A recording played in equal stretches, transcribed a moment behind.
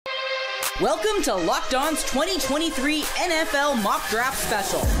Welcome to Locked On's 2023 NFL Mock Draft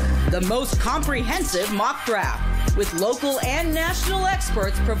Special, the most comprehensive mock draft, with local and national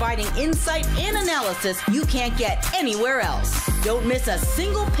experts providing insight and analysis you can't get anywhere else. Don't miss a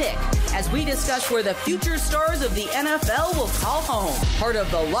single pick as we discuss where the future stars of the NFL will call home. Part of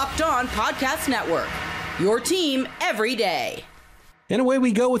the Locked On Podcast Network, your team every day. And away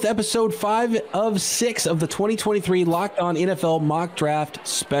we go with episode 5 of 6 of the 2023 Locked On NFL Mock Draft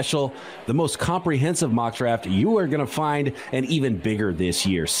Special, the most comprehensive mock draft you are going to find, and even bigger this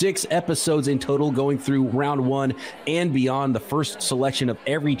year. 6 episodes in total going through round 1 and beyond, the first selection of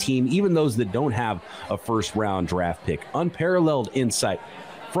every team, even those that don't have a first round draft pick. Unparalleled insight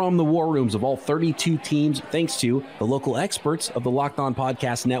from the war rooms of all 32 teams, thanks to the local experts of the Locked On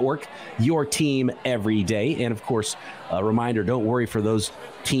Podcast Network, your team every day. And of course, a reminder, don't worry for those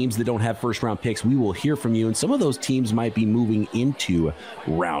teams that don't have first round picks. We will hear from you, and some of those teams might be moving into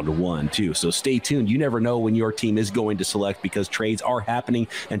round 1 too. So stay tuned. You never know when your team is going to select, because trades are happening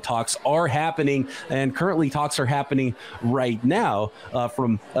and talks are happening, and currently talks are happening right now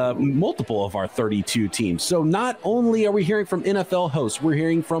from multiple of our 32 teams. So not only are we hearing from NFL hosts, we're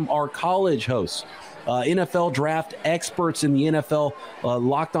hearing from our college hosts, NFL draft experts in the NFL,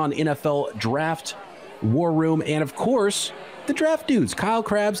 Locked On NFL Draft War Room, and of course, the draft dudes, Kyle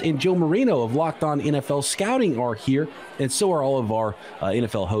Krabs and Joe Marino of Locked On NFL Scouting are here, and so are all of our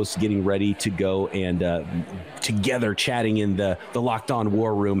NFL hosts getting ready to go and together chatting in the Locked On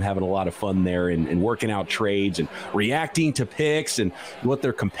War Room, having a lot of fun there and working out trades and reacting to picks and what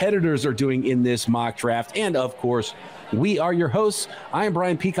their competitors are doing in this mock draft. And of course, we are your hosts. I am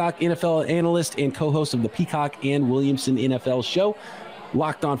Brian Peacock, NFL analyst and co-host of the Peacock and Williamson NFL show,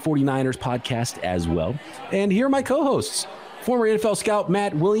 Locked On 49ers podcast as well. And here are my co-hosts, former NFL scout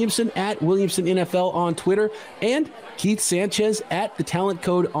Matt Williamson at Williamson NFL on Twitter, and Keith Sanchez at The Talent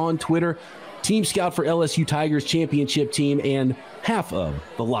Code on Twitter, team scout for LSU Tigers championship team and half of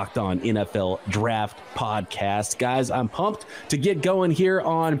the Locked On NFL Draft podcast. Guys, I'm pumped to get going here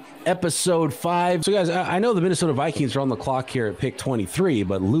on episode 5. So guys, I know the Minnesota Vikings are on the clock here at pick 23,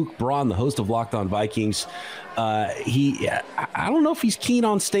 but Luke Braun, the host of Locked On Vikings, I don't know if he's keen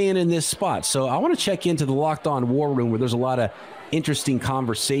on staying in this spot. So I want to check into the Locked On War Room, where there's a lot of interesting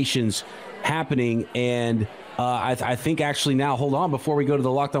conversations happening. And I think actually now, hold on, before we go to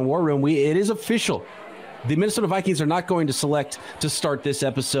the Locked On War Room, it is official. The Minnesota Vikings are not going to select to start this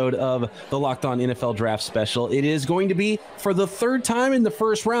episode of the Locked On NFL Draft Special. It is going to be, for the third time in the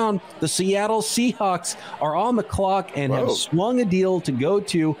first round, the Seattle Seahawks are on the clock and have swung a deal to go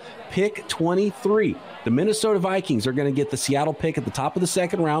to pick 23. The Minnesota Vikings are going to get the Seattle pick at the top of the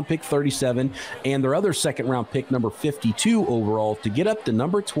second round, pick 37, and their other second round pick, number 52 overall, to get up to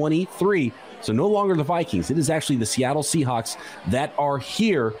number 23. So no longer the Vikings. It is actually the Seattle Seahawks that are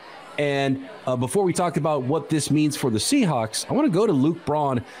here. And before we talk about what this means for the Seahawks, I want to go to Luke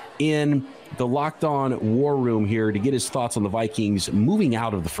Braun in the Locked On War Room here to get his thoughts on the Vikings moving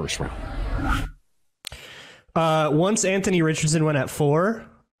out of the first round. Once Anthony Richardson went at 4,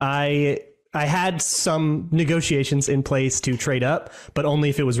 I had some negotiations in place to trade up, but only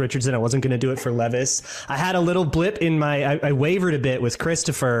if it was Richardson. I wasn't going to do it for Levis. I had a little blip in my, I wavered a bit with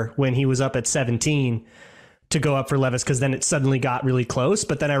Christopher when he was up at 17 to go up for Levis, because then it suddenly got really close.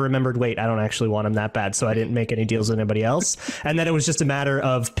 But then I remembered, wait, I don't actually want him that bad, so I didn't make any deals with anybody else. And then it was just a matter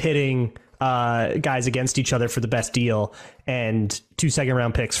of pitting guys against each other for the best deal. And 2 second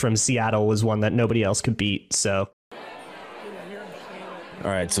round picks from Seattle was one that nobody else could beat. So. All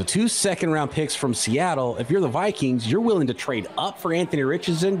right, so 2 second round picks from Seattle. If you're the Vikings, you're willing to trade up for Anthony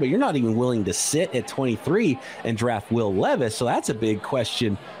Richardson, but you're not even willing to sit at 23 and draft Will Levis. So that's a big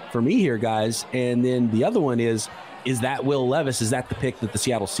question for me here, guys. And then the other one is that Will Levis? Is that the pick that the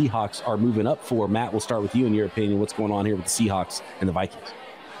Seattle Seahawks are moving up for? Matt, we'll start with you in your opinion. What's going on here with the Seahawks and the Vikings?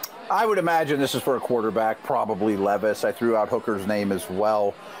 I would imagine this is for a quarterback, probably Levis. I threw out Hooker's name as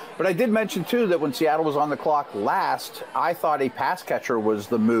well. But I did mention, too, that when Seattle was on the clock last, I thought a pass catcher was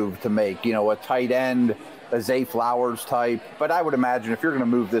the move to make, a tight end, a Zay Flowers type. But I would imagine if you're going to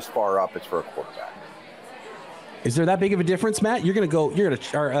move this far up, it's for a quarterback. Is there that big of a difference, Matt?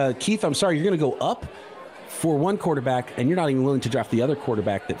 Keith, I'm sorry, you're going to go up for one quarterback, and you're not even willing to draft the other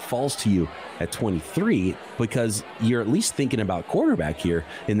quarterback that falls to you at 23, because you're at least thinking about quarterback here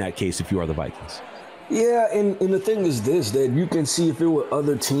in that case if you are the Vikings. Yeah, and the thing is this, that you can see if it were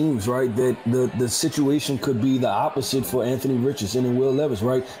other teams, right, that the situation could be the opposite for Anthony Richardson and Will Levis,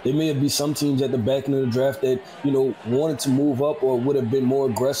 right? There may be some teams at the back end of the draft that, wanted to move up or would have been more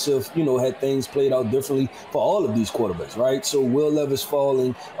aggressive, had things played out differently for all of these quarterbacks, right? So Will Levis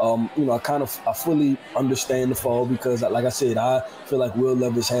falling, I fully understand the fall because, like I said, I feel like Will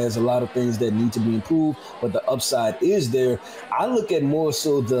Levis has a lot of things that need to be improved, but the upside is there. I look at more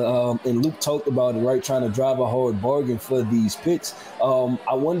so and Luke talked about it, right? Trying to drive a hard bargain for these picks.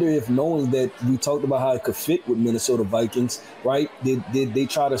 I wonder if, knowing that we talked about how it could fit with Minnesota Vikings, right? Did they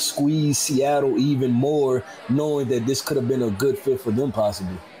try to squeeze Seattle even more, knowing that this could have been a good fit for them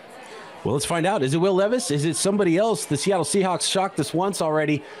possibly? Well, let's find out. Is it Will Levis? Is it somebody else? The Seattle Seahawks shocked us once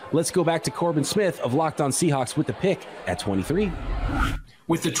already. Let's go back to Corbin Smith of Locked On Seahawks with the pick at 23.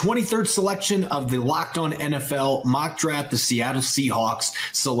 With the 23rd selection of the Locked On NFL mock draft, the Seattle Seahawks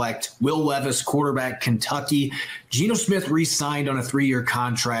select Will Levis, quarterback, Kentucky. Geno Smith re-signed on a 3-year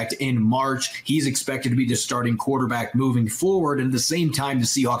contract in March. He's expected to be the starting quarterback moving forward. And at the same time, the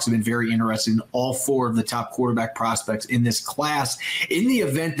Seahawks have been very interested in all 4 of the top quarterback prospects in this class. In the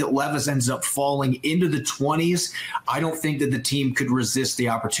event that Levis ends up falling into the 20s, I don't think that the team could resist the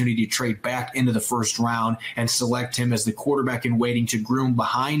opportunity to trade back into the first round and select him as the quarterback in waiting to groom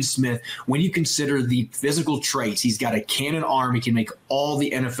behind Smith. When you consider the physical traits, he's got a cannon arm. He can make all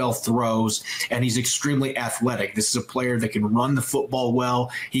the NFL throws, and he's extremely athletic. This is a player that can run the football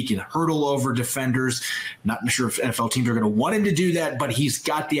well. He can hurdle over defenders. Not sure if NFL teams are going to want him to do that, but he's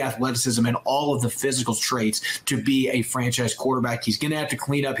got the athleticism and all of the physical traits to be a franchise quarterback. He's going to have to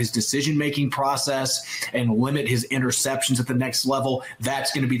clean up his decision-making process and limit his interceptions at the next level.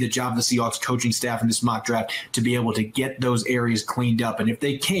 That's going to be the job of the Seahawks coaching staff in this mock draft, to be able to get those areas cleaned up. And if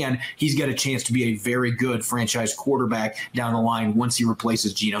they can, he's got a chance to be a very good franchise quarterback down the line once he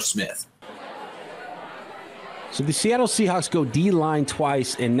replaces Geno Smith. So the Seattle Seahawks go D-line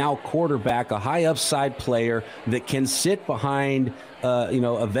twice, and now quarterback, a high upside player that can sit behind,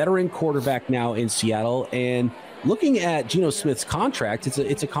 a veteran quarterback now in Seattle. And looking at Geno Smith's contract,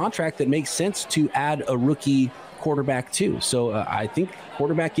 it's a contract that makes sense to add a rookie quarterback too. So I think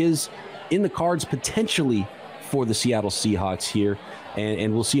quarterback is in the cards potentially for the Seattle Seahawks here.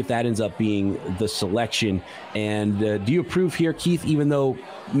 And we'll see if that ends up being the selection. And do you approve here, Keith, even though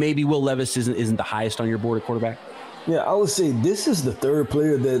maybe Will Levis isn't the highest on your board at quarterback? Yeah, I would say this is the 3rd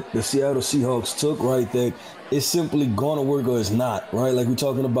player that the Seattle Seahawks took, right, that is simply going to work or is not, right? Like, we're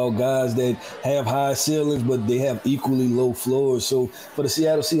talking about guys that have high ceilings, but they have equally low floors. So for the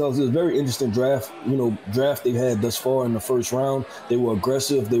Seattle Seahawks, it was a very interesting draft they've had thus far in the first round. They were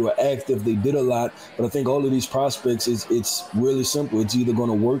aggressive, they were active, they did a lot. But I think all of these prospects, it's really simple. It's either going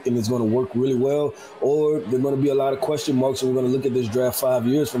to work and it's going to work really well, or there's going to be a lot of question marks, and we're going to look at this draft 5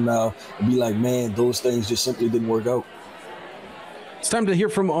 years from now and be like, man, those things just simply didn't work out. It's time to hear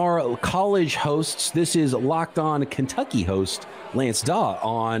from our college hosts. This is Locked On Kentucky host Lance Daw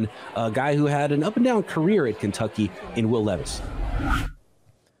on a guy who had an up-and-down career at Kentucky in Will Levis.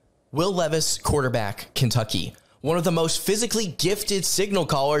 Will Levis, quarterback, Kentucky. One of the most physically gifted signal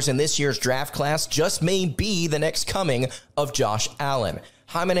callers in this year's draft class, just may be the next coming of Josh Allen.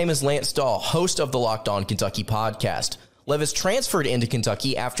 Hi, my name is Lance Dahl, host of the Locked On Kentucky podcast. Levis transferred into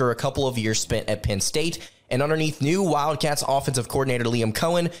Kentucky after a couple of years spent at Penn State, and underneath new Wildcats offensive coordinator Liam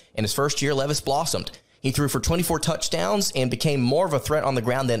Cohen, in his first year, Levis blossomed. He threw for 24 touchdowns and became more of a threat on the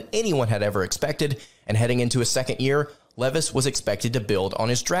ground than anyone had ever expected, and heading into his second year, Levis was expected to build on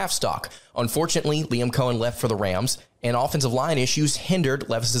his draft stock. Unfortunately, Liam Cohen left for the Rams, and offensive line issues hindered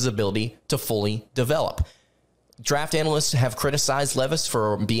Levis's ability to fully develop. Draft analysts have criticized Levis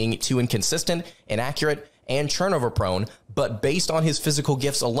for being too inconsistent, inaccurate, and turnover-prone, but based on his physical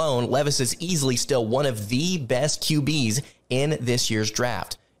gifts alone, Levis is easily still one of the best QBs in this year's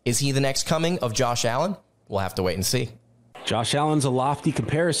draft. Is he the next coming of Josh Allen? We'll have to wait and see. Josh Allen's a lofty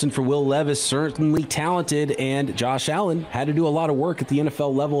comparison for Will Levis, certainly talented, and Josh Allen had to do a lot of work at the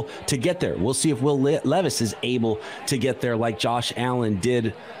NFL level to get there. We'll see if Will Levis is able to get there like Josh Allen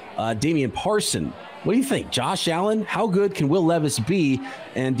did. Damian Parson, what do you think? Josh Allen, how good can Will Levis be?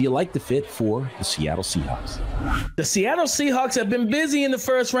 And do you like the fit for the Seattle Seahawks? The Seattle Seahawks have been busy in the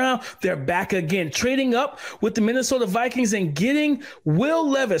first round. They're back again, trading up with the Minnesota Vikings and getting Will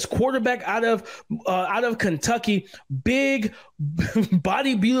Levis, quarterback out of Kentucky. Big,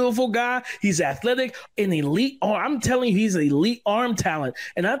 body, beautiful guy. He's athletic, an elite arm. I'm telling you, he's an elite arm talent.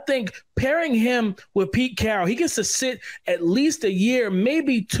 And I think pairing him with Pete Carroll, he gets to sit at least a year,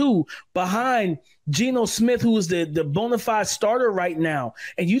 maybe two, behind Geno Smith, who is the bona fide starter right now.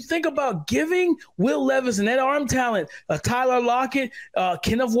 And you think about giving Will Levis and that arm talent, Tyler Lockett,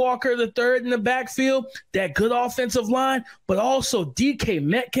 Kenneth Walker III in the backfield, that good offensive line, but also DK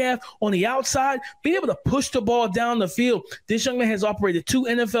Metcalf on the outside, being able to push the ball down the field. This young man has operated 2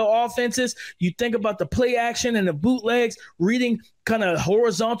 NFL offenses. You think about the play action and the bootlegs, reading kind of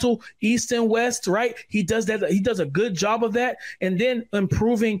horizontal east and west, right? He does that. He does a good job of that. And then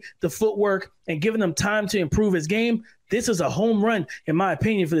improving the footwork and giving him time to improve his game. This is a home run, in my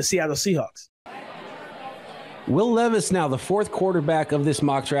opinion, for the Seattle Seahawks. Will Levis, now the 4th quarterback of this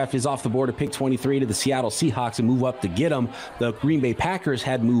mock draft, is off the board at pick 23 to the Seattle Seahawks and move up to get him. The Green Bay Packers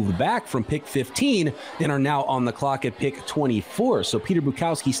had moved back from pick 15 and are now on the clock at pick 24. So Peter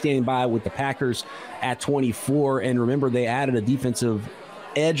Bukowski standing by with the Packers at 24. And remember, they added a defensive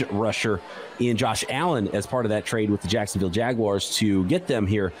edge rusher in Josh Allen as part of that trade with the Jacksonville Jaguars to get them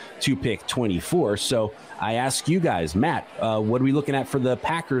here to pick 24. So I ask you guys, Matt, what are we looking at for the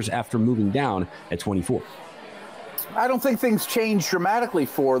Packers after moving down at 24? I don't think things change dramatically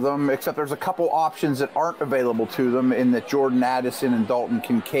for them, except there's a couple options that aren't available to them in that Jordan Addison and Dalton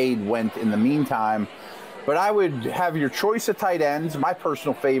Kincaid went in the meantime. But I would have your choice of tight ends. My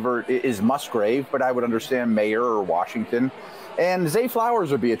personal favorite is Musgrave, but I would understand Mayer or Washington. And Zay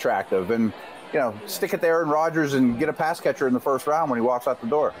Flowers would be attractive. And, stick it to Aaron Rodgers and get a pass catcher in the first round when he walks out the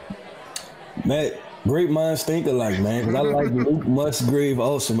door. Matt, great minds think alike, man. Because I like Luke Musgrave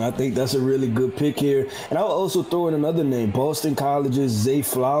also, man. I think that's a really good pick here. And I'll also throw in another name, Boston College's Zay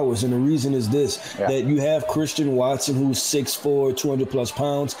Flowers. And the reason is this, that you have Christian Watson, who's 6'4", 200-plus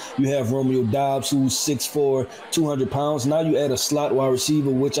pounds. You have Romeo Doubs, who's 6'4", 200 pounds. Now you add a slot wide receiver,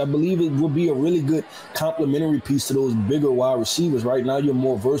 which I believe it would be a really good complementary piece to those bigger wide receivers. Right now you're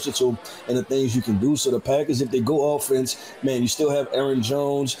more versatile in the things you can do. So the Packers, if they go offense, man, you still have Aaron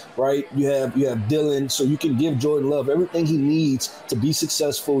Jones, right? You have Dylan. So you can give Jordan Love everything he needs to be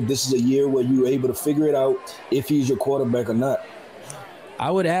successful. This is a year where you're able to figure it out if he's your quarterback or not. I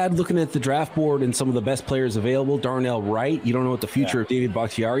would add, looking at the draft board and some of the best players available, Darnell Wright. You don't know what the future of David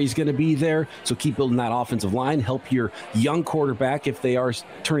Bakhtiari is going to be there. So keep building that offensive line. Help your young quarterback if they are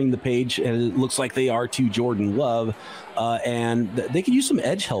turning the page, and it looks like they are, to Jordan Love. And they could use some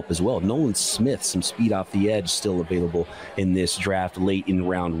edge help as well. Nolan Smith, some speed off the edge, still available in this draft late in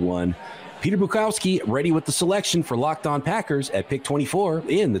round 1. Peter Bukowski ready with the selection for Locked On Packers at pick 24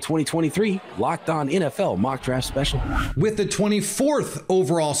 in the 2023 Locked On NFL Mock Draft Special. With the 24th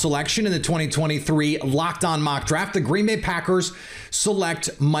overall selection in the 2023 Locked On Mock Draft, the Green Bay Packers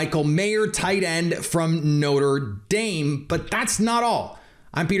select Michael Mayer, tight end from Notre Dame. But that's not all.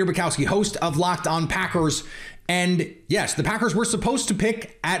 I'm Peter Bukowski, host of Locked On Packers. And yes, the Packers were supposed to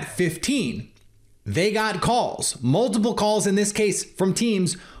pick at 15. They got calls, multiple calls in this case, from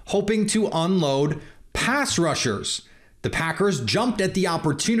teams hoping to unload pass rushers. The Packers jumped at the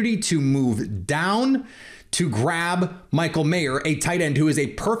opportunity to move down to grab Michael Mayer, a tight end who is a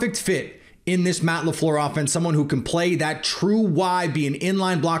perfect fit in this Matt LaFleur offense, someone who can play that true Y, be an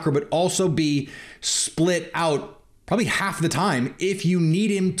inline blocker, but also be split out probably half the time if you need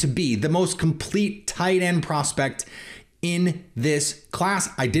him to be the most complete tight end prospect in this class.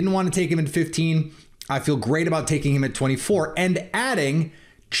 I didn't want to take him at 15. I feel great about taking him at 24 and adding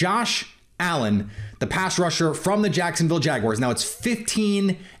Josh Allen, the pass rusher from the Jacksonville Jaguars. Now it's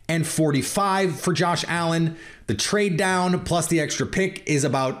 15 and 45 for Josh Allen. The trade down plus the extra pick is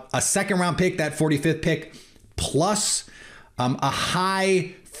about a second round pick, that 45th pick, plus a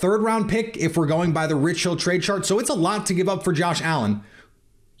high third round pick if we're going by the Rich Hill trade chart. So it's a lot to give up for Josh Allen.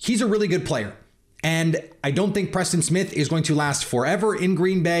 He's a really good player. And I don't think Preston Smith is going to last forever in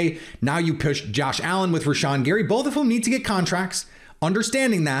Green Bay. Now you push Josh Allen with Rashawn Gary, both of whom need to get contracts,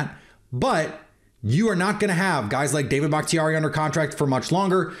 understanding that. But you are not going to have guys like David Bakhtiari under contract for much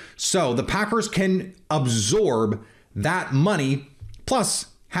longer. So the Packers can absorb that money, plus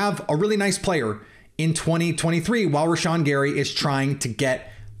have a really nice player in 2023 while Rashawn Gary is trying to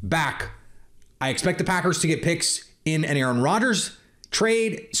get back. I expect the Packers to get picks in an Aaron Rodgers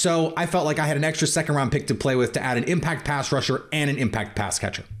trade, so I felt like I had an extra second round pick to play with to add an impact pass rusher and an impact pass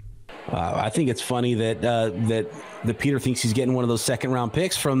catcher. I think it's funny that Peter thinks he's getting one of those second round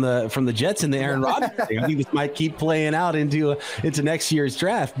picks from the Jets in the Aaron Rodgers thing. I think this might keep playing out into next year's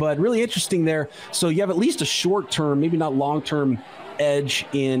draft, but really interesting there. So you have at least a short term, maybe not long term edge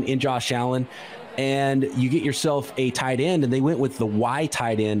in Josh Allen, and you get yourself a tight end, and they went with the Y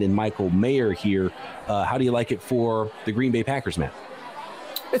tight end in Michael Mayer here. How do you like it for the Green Bay Packers, Matt?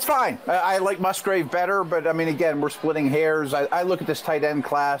 It's fine. I like Musgrave better, but I mean, again, we're splitting hairs. I look at this tight end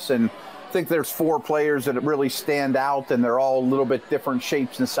class, and think there's 4 players that really stand out, and they're all a little bit different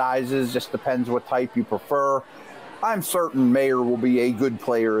shapes and sizes. Just depends what type you prefer. I'm certain Mayer will be a good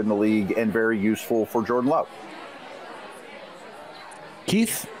player in the league and very useful for Jordan Love.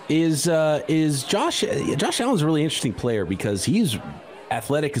 Keith, is Josh Allen's a really interesting player because he's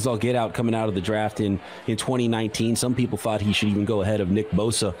athletic as all get out coming out of the draft in 2019. Some people thought he should even go ahead of Nick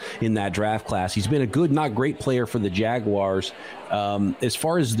Bosa in that draft class. He's been a good, not great player for the Jaguars. As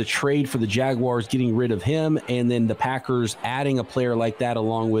far as the trade for the Jaguars, getting rid of him, and then the Packers adding a player like that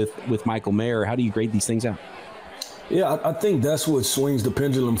along with Michael Mayer, how do you grade these things out? Yeah, I think that's what swings the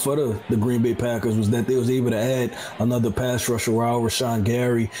pendulum for the Green Bay Packers, was that they was able to add another pass rusher while Rashawn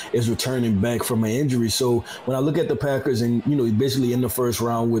Gary is returning back from an injury. So when I look at the Packers and, basically in the first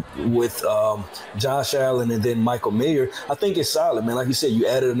round with Josh Allen and then Michael Mayer, I think it's solid, man. Like you said, you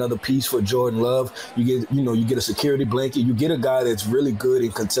added another piece for Jordan Love. You get a security blanket. You get a guy that's really good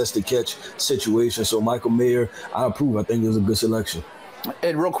in contested catch situations. So Michael Mayer, I approve. I think it was a good selection.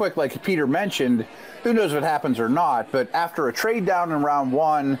 And real quick, like Peter mentioned, who knows if it happens or not, but after a trade down in round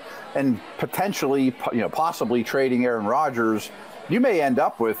 1 and potentially, possibly trading Aaron Rodgers, you may end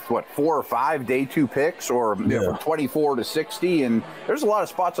up with, 4 or 5 day 2 picks or from 24 to 60. And there's a lot of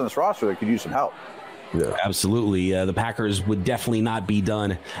spots on this roster that could use some help. Yeah, absolutely. The Packers would definitely not be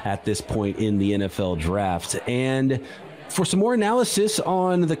done at this point in the NFL draft. And for some more analysis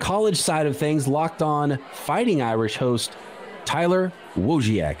on the college side of things, Locked On Fighting Irish host Tyler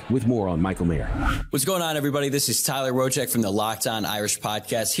Wojciak with more on Michael Mayer. What's going on, everybody? This is Tyler Wojciak from the Locked On Irish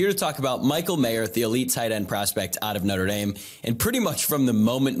podcast, here to talk about Michael Mayer, the elite tight end prospect out of Notre Dame. And pretty much from the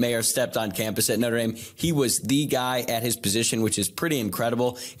moment Mayer stepped on campus at Notre Dame, he was the guy at his position, which is pretty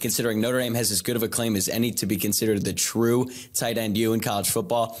incredible considering Notre Dame has as good of a claim as any to be considered the true tight end U in college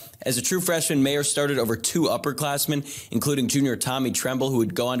football. As a true freshman, Mayer started over 2 upperclassmen, including junior Tommy Tremble, who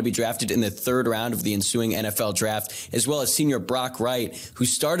would go on to be drafted in the 3rd round of the ensuing NFL draft, as well as senior Brock Wright, who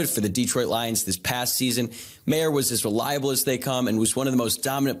started for the Detroit Lions this past season. Mayer was as reliable as they come and was one of the most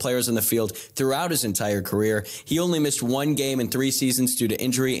dominant players on the field throughout his entire career. He only missed 1 game in 3 seasons due to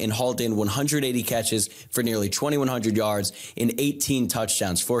injury and hauled in 180 catches for nearly 2,100 yards and 18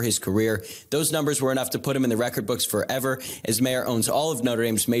 touchdowns for his career. Those numbers were enough to put him in the record books forever, as Mayer owns all of Notre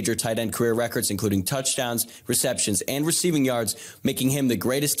Dame's major tight end career records, including touchdowns, receptions, and receiving yards, making him the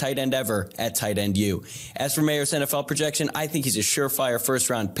greatest tight end ever at tight end U. As for Mayer's NFL projection, I think he's a surefire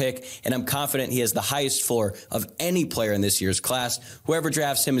first-round pick, and I'm confident he has the highest floor of any player in this year's class. Whoever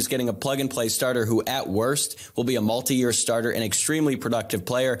drafts him is getting a plug-and-play starter who, at worst, will be a multi-year starter and extremely productive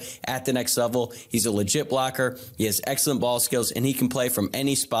player at the next level. He's a legit blocker, he has excellent ball skills, and he can play from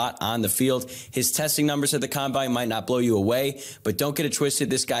any spot on the field. His testing numbers at the Combine might not blow you away, but don't get it twisted.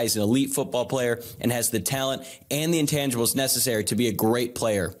 This guy is an elite football player and has the talent and the intangibles necessary to be a great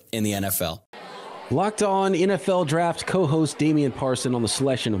player in the NFL. Locked On NFL Draft co-host Damian Parson on the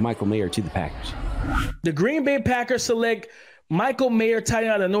selection of Michael Mayer to the Packers. The Green Bay Packers select Michael Mayer, tight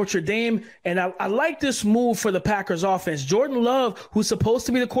end out of Notre Dame, and I like this move for the Packers offense. Jordan Love, who's supposed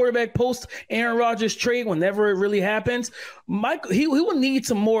to be the quarterback post Aaron Rodgers trade whenever it really happens, he will need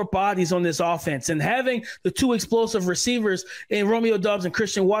some more bodies on this offense. And having the 2 explosive receivers in Romeo Doubs and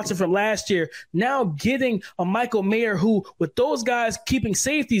Christian Watson from last year, now getting a Michael Mayer who, with those guys keeping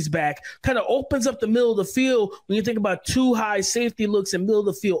safeties back, kind of opens up the middle of the field. When you think about 2 high safety looks and middle of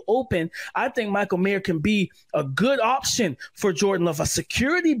the field open, I think Michael Mayer can be a good option for Jordan Love, a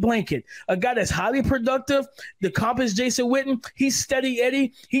security blanket, a guy that's highly productive. The comp is Jason Witten. He's steady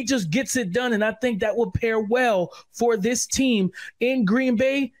Eddie. He just gets it done, and I think that will pair well for this team in Green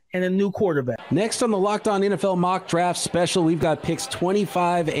Bay and a new quarterback. Next on the Locked On NFL Mock Draft Special, we've got picks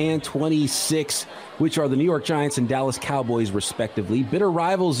 25 and 26, which are the New York Giants and Dallas Cowboys, respectively. Bitter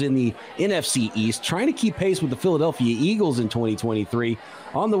rivals in the NFC East, trying to keep pace with the Philadelphia Eagles in 2023.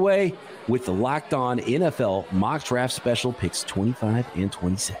 On the way with the Locked On NFL Mock Draft Special, picks 25 and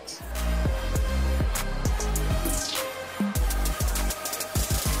 26.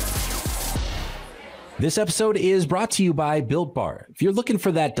 This episode is brought to you by Built Bar. If you're looking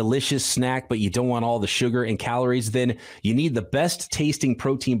for that delicious snack, but you don't want all the sugar and calories, then you need the best tasting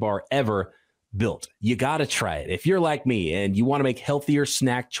protein bar ever, Built. You got to try it. If you're like me and you want to make healthier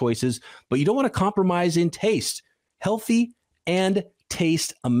snack choices, but you don't want to compromise in taste, healthy and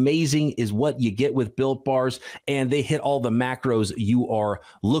taste amazing is what you get with Built Bars, and they hit all the macros you are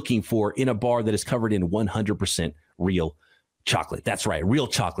looking for in a bar that is covered in 100% real chocolate. That's right. Real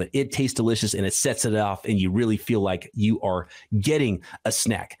chocolate. It tastes delicious and it sets it off and you really feel like you are getting a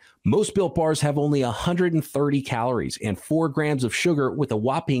snack. Most Built Bars have only 130 calories and 4 grams of sugar with a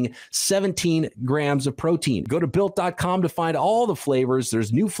whopping 17 grams of protein. Go to Built.com to find all the flavors.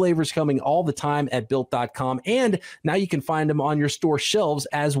 There's new flavors coming all the time at Built.com. And now you can find them on your store shelves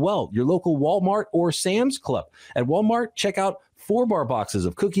as well. Your local Walmart or Sam's Club. At Walmart, check out 4-bar boxes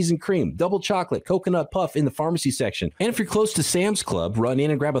of cookies and cream, double chocolate, coconut puff in the pharmacy section. And if you're close to Sam's Club, run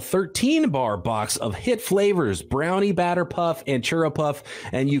in and grab a 13-bar box of hit flavors, brownie batter puff and churro puff,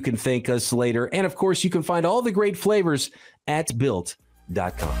 and you can thank us later. And of course, you can find all the great flavors at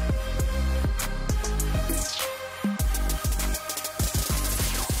Built.com.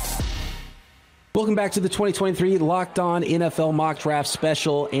 Welcome back to the 2023 Locked On NFL Mock Draft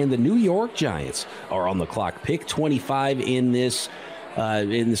Special, and the New York Giants are on the clock. Pick 25 in this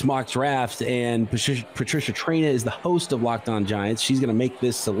mock draft, and Patricia Traina is the host of Locked On Giants. She's going to make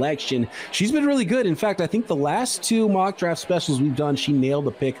this selection. She's been really good. In fact, I think the last 2 mock draft specials we've done, she nailed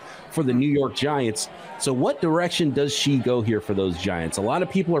the pick for the New York Giants. So what direction does she go here for those Giants? A lot of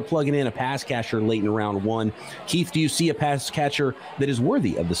people are plugging in a pass catcher late in round 1. Keith, do you see a pass catcher that is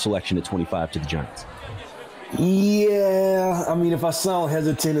worthy of the selection at 25 to the Giants? Yeah, I mean, if I sound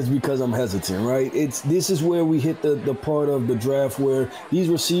hesitant, it's because I'm hesitant, right? This is where we hit the part of the draft where these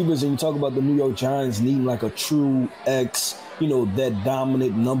receivers, and you talk about the New York Giants needing like a true X, that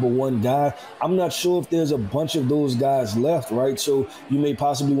dominant number 1 guy. I'm not sure if there's a bunch of those guys left, right? So you may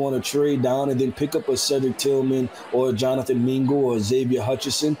possibly want to trade down and then pick up a Cedric Tillman or a Jonathan Mingo or Xavier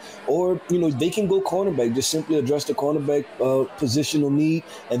Hutchinson, or, they can go cornerback, just simply address the cornerback positional need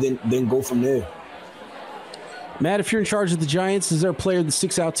and then go from there. Matt, if you're in charge of the Giants, is there a player that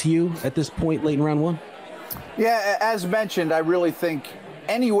sticks out to you at this point late in round 1? Yeah, as mentioned, I really think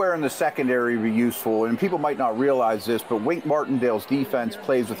anywhere in the secondary would be useful, and people might not realize this, but Wink Martindale's defense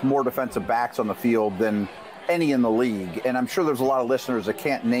plays with more defensive backs on the field than any in the league, and I'm sure there's a lot of listeners that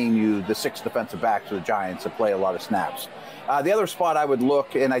can't name you the 6 defensive backs of the Giants that play a lot of snaps. The other spot I would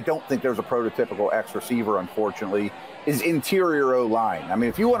look, and I don't think there's a prototypical X receiver, unfortunately, is interior O-line. I mean,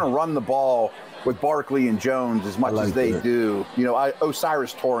 if you want to run the ball with Barkley and Jones as much as they do,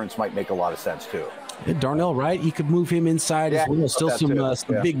 Osiris Torrance might make a lot of sense too. Yeah, Darnell Wright, you could move him inside as well. Still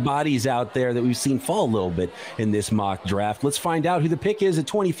some big bodies out there that we've seen fall a little bit in this mock draft. Let's find out who the pick is at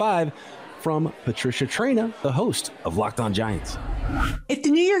 25 from Patricia Traina, the host of Locked On Giants. If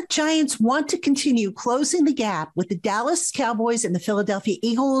the New York Giants want to continue closing the gap with the Dallas Cowboys and the Philadelphia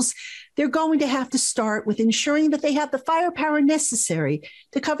Eagles, they're going to have to start with ensuring that they have the firepower necessary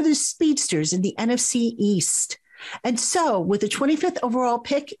to cover the speedsters in the NFC East. And so, with the 25th overall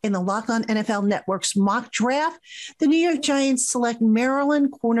pick in the Locked On NFL Network's mock draft, the New York Giants select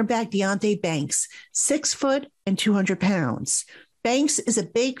Maryland cornerback Deonte Banks, 6 foot and 200 pounds. Banks is a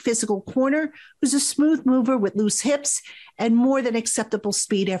big physical corner who's a smooth mover with loose hips and more than acceptable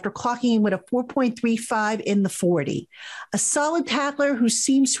speed after clocking in with a 4.35 in the 40. A solid tackler who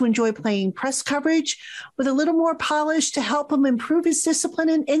seems to enjoy playing press coverage with a little more polish to help him improve his discipline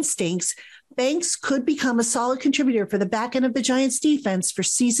and instincts. Banks could become a solid contributor for the back end of the Giants defense for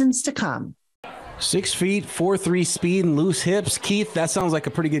seasons to come. 6 feet, 4.3 speed, and loose hips. Keith, that sounds like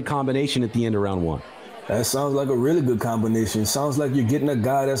a pretty good combination at the end of round 1. That sounds like a really good combination. Sounds like you're getting a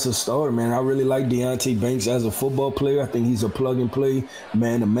guy that's a starter, man. I really like Deonte Banks as a football player. I think he's a plug-and-play,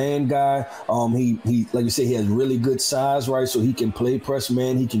 man-to-man guy. He like you said, he has really good size, right? So he can play press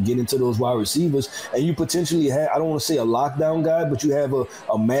man. He can get into those wide receivers. And you potentially have, I don't want to say a lockdown guy, but you have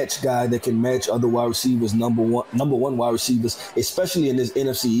a match guy that can match other wide receivers, number one wide receivers, especially in this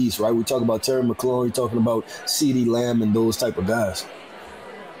NFC East, right? We talk about Terry McLaurin, we're talking about CeeDee Lamb and those type of guys.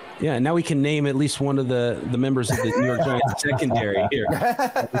 Yeah, and now we can name at least one of the members of the New York Giants secondary here,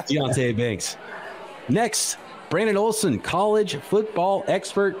 Deonte Banks. Next, Brandon Olson, college football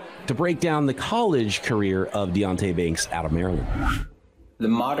expert, to break down the college career of Deonte Banks out of Maryland. The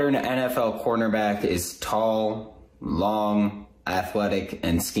modern NFL cornerback is tall, long, athletic,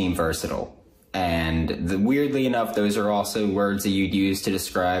 and scheme versatile. And weirdly enough, those are also words that you'd use to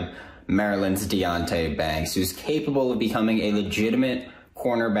describe Maryland's Deonte Banks, who's capable of becoming a legitimate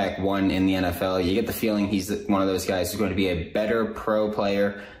cornerback 1 in the NFL. You get the feeling he's one of those guys who's going to be a better pro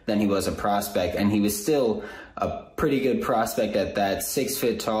player than he was a prospect, and he was still a pretty good prospect at that. 6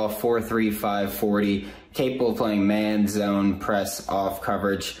 foot tall, 4'3", 540, capable of playing man, zone, press, off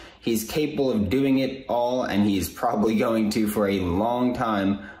coverage. He's capable of doing it all, and he's probably going to for a long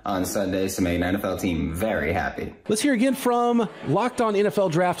time on Sundays to make an NFL team very happy. Let's hear again from Locked On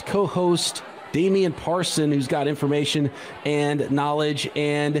NFL Draft co-host Damian Parson, who's got information and knowledge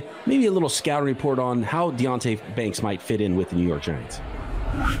and maybe a little scouting report on how Deonte Banks might fit in with the New York Giants.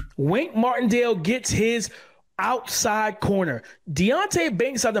 Wink Martindale gets his outside corner. Deonte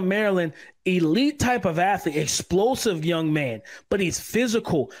Banks out of Maryland, elite type of athlete, explosive young man, but he's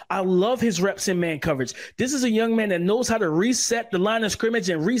physical. I love his reps in man coverage. This is a young man that knows how to reset the line of scrimmage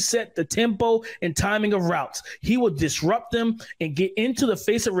and reset the tempo and timing of routes. He will disrupt them and get into the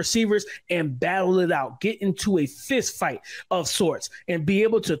face of receivers and battle it out, get into a fist fight of sorts and be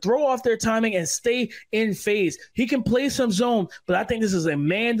able to throw off their timing and stay in phase. He can play some zone, but I think this is a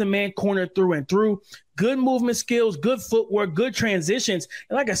man-to-man corner through and through. Good movement skills, good footwork, good transitions.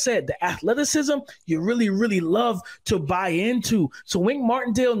 And like I said, the athleticism you really, really love to buy into. So Wink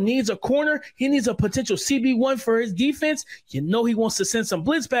Martindale needs a corner. He needs a potential CB1 for his defense. You know he wants to send some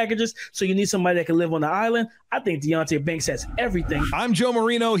blitz packages, so you need somebody that can live on the island. I think Deonte Banks has everything. I'm Joe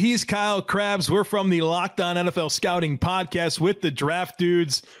Marino. He's Kyle Krabs. We're from the Locked On NFL Scouting Podcast with the Draft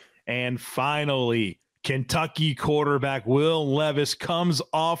Dudes. And finally, Kentucky quarterback Will Levis comes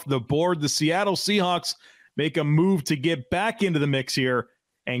off the board. The Seattle Seahawks make a move to get back into the mix here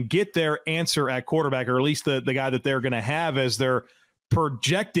and get their answer at quarterback, or at least the guy that they're going to have as their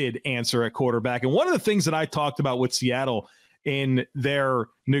projected answer at quarterback. And one of the things that I talked about with Seattle in their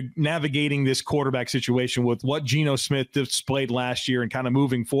navigating this quarterback situation with what Geno Smith displayed last year and kind of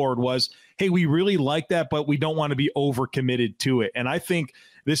moving forward was, hey, we really like that, but we don't want to be overcommitted to it. And I think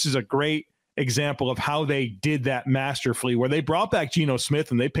this is a great example of how they did that masterfully, where they brought back Geno Smith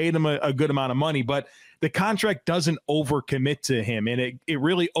and they paid him a good amount of money, but the contract doesn't overcommit to him. And it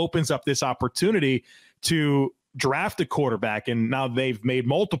really opens up this opportunity to draft a quarterback. And now they've made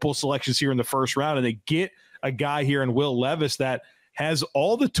multiple selections here in the first round, and they get a guy here in Will Levis that has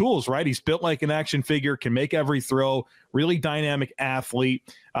all the tools, right? He's built like an action figure, can make every throw, really dynamic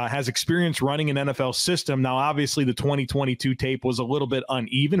athlete, has experience running an NFL system. Now, obviously, the 2022 tape was a little bit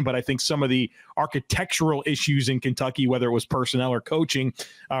uneven, but I think some of the architectural issues in Kentucky, whether it was personnel or coaching,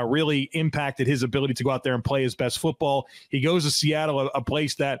 really impacted his ability to go out there and play his best football. He goes to Seattle, a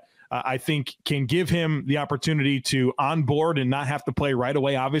place that I think can give him the opportunity to onboard and not have to play right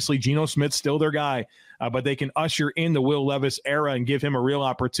away. Obviously, Geno Smith's still their guy, but they can usher in the Will Levis era and give him a real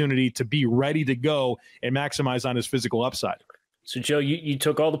opportunity to be ready to go and maximize on his physical upside. So, Joe, you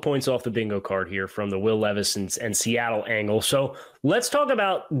took all the points off the bingo card here from the Will Levis and Seattle angle. So let's talk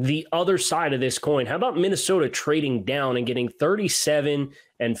about the other side of this coin. How about Minnesota trading down and getting 37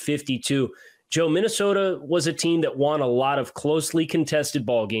 and 52? Joe, Minnesota was a team that won a lot of closely contested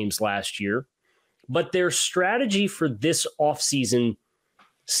ball games last year, but their strategy for this offseason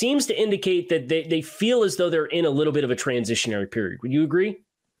seems to indicate that they feel as though they're in a little bit of a transitionary period. Would you agree?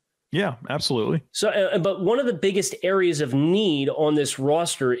 Yeah, absolutely. So, but one of the biggest areas of need on this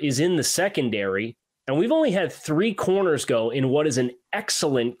roster is in the secondary, and we've only had 3 corners go in what is an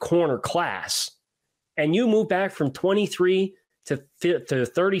excellent corner class. And you move back from 23 to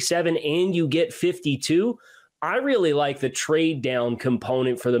 37 and you get 52. I really like the trade down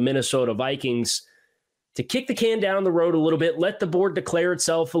component for the Minnesota Vikings to kick the can down the road a little bit, let the board declare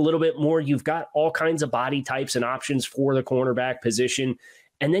itself a little bit more. You've got all kinds of body types and options for the cornerback position.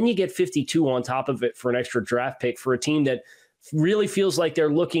 And then you get 52 on top of it for an extra draft pick for a team that really feels like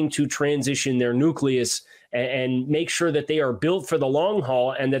they're looking to transition their nucleus and make sure that they are built for the long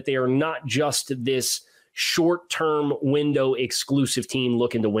haul and that they are not just this short-term window exclusive team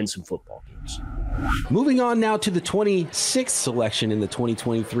looking to win some football games. Moving on now to the 26th selection in the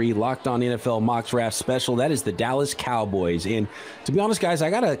 2023 Locked On NFL Mock Draft Special. That is the Dallas Cowboys. And to be honest, guys, I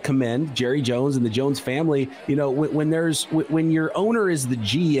got to commend Jerry Jones and the Jones family. You know, when your owner is the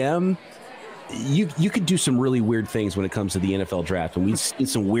GM, you could do some really weird things when it comes to the NFL draft, and we've seen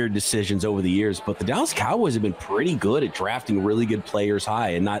some weird decisions over the years, but the Dallas Cowboys have been pretty good at drafting really good players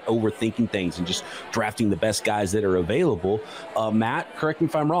high and not overthinking things and just drafting the best guys that are available. Matt, correct me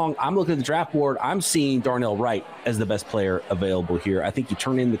if I'm wrong, I'm looking at the draft board, I'm seeing Darnell Wright as the best player available here. I think you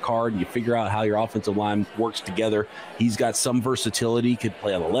turn in the card and you figure out how your offensive line works together. He's got some versatility, he could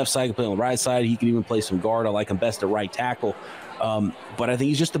play on the left side, he could play on the right side, he can even play some guard. I like him best at right tackle. But I think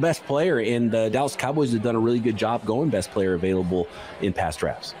he's just the best player, and the Dallas Cowboys have done a really good job going best player available in past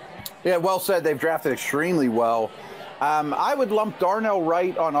drafts. Yeah, well said. They've drafted extremely well. I would lump Darnell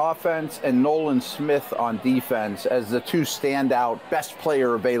Wright on offense and Nolan Smith on defense as the 2 standout best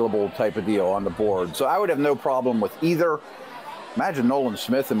player available type of deal on the board. So I would have no problem with either. Imagine Nolan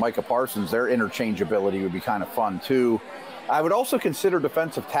Smith and Micah Parsons, their interchangeability would be kind of fun too. I would also consider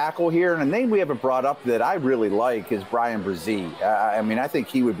defensive tackle here, and a name we haven't brought up that I really like is Brian Brzee. I mean, I think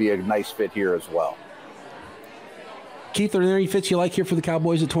he would be a nice fit here as well. Keith, are there any fits you like here for the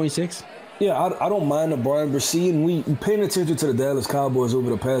Cowboys at 26? Yeah, I don't mind the Brian Peacock, and we paying attention to the Dallas Cowboys over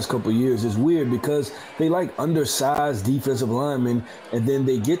the past couple of years is weird because they like undersized defensive linemen, and then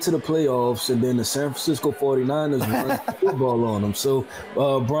they get to the playoffs, and then the San Francisco 49ers run football on them. So,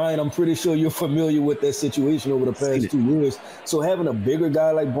 Brian, I'm pretty sure you're familiar with that situation over the past 2 years. So having a bigger guy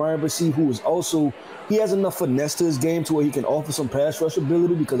like Brian Peacock, who is also he has enough finesse to his game to where he can offer some pass rush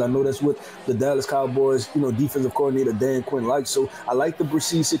ability, because I know that's what the Dallas Cowboys, defensive coordinator Dan Quinn likes. So I like the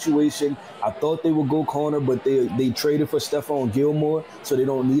Peacock situation. I thought they would go corner, but they traded for Stephon Gilmore, so they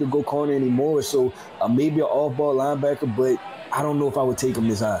don't need to go corner anymore. So maybe an off-ball linebacker, but I don't know if I would take him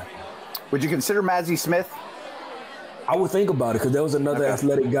this high. Would you consider Mazi Smith? I would think about it because that was another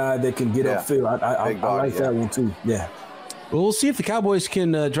athletic guy that can get upfield. I like that one too. Yeah. Well, we'll see if the Cowboys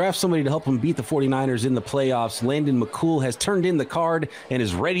can draft somebody to help them beat the 49ers in the playoffs. Landon McCool has turned in the card and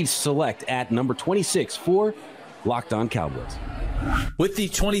is ready to select at number 26 for Locked On Cowboys. With the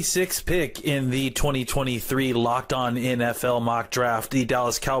 26th pick in the 2023 Locked On NFL mock draft, the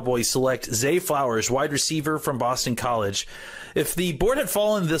Dallas Cowboys select Zay Flowers, wide receiver from Boston College. If the board had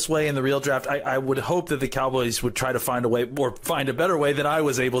fallen this way in the real draft, I would hope that the Cowboys would try to find a way, or find a better way than I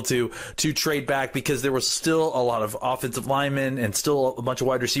was able to trade back, because there was still a lot of offensive linemen and still a bunch of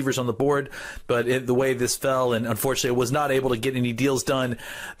wide receivers on the board. But the way this fell, and unfortunately was not able to get any deals done,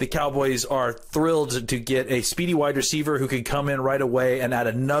 the Cowboys are thrilled to get a speedy wide receiver who can come in right away and add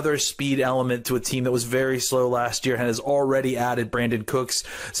another speed element to a team that was very slow last year and has already added Brandon Cooks.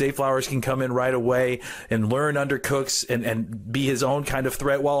 Zay Flowers can come in right away and learn under Cooks and be his own kind of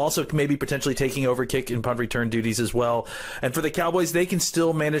threat, while also maybe potentially taking over kick and punt return duties as well. And for the Cowboys, they can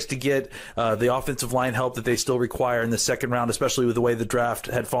still manage to get the offensive line help that they still require in the second round, especially with the way the draft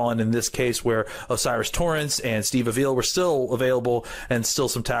had fallen in this case, where Osiris Torrance and Steve Avila were still available and still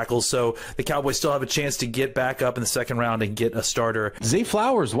some tackles. So the Cowboys still have a chance to get back up in the second round and get a starter. Zay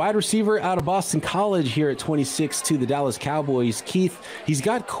Flowers, wide receiver out of Boston College, here at 26 to the Dallas Cowboys. Keith, he's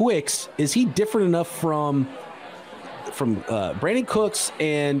got quicks. Is he different enough from Brandon Cooks?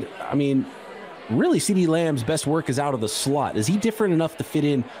 And I mean, really, CeeDee Lamb's best work is out of the slot. Is he different enough to fit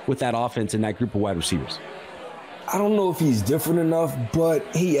in with that offense and that group of wide receivers? I don't know if he's different enough, but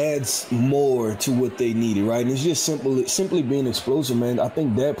he adds more to what they needed, right? And it's just simply being explosive, man. I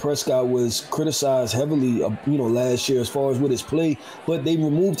think Dad Prescott was criticized heavily, last year as far as with his play, but they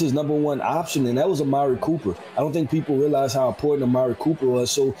removed his number one option, and that was Amari Cooper. I don't think people realize how important Amari Cooper was.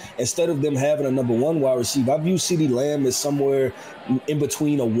 So instead of them having a number one wide receiver, I view CeeDee Lamb as somewhere in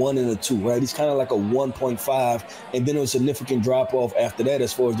between a 1 and a 2, right? He's kind of like a 1.5, and then a significant drop off after that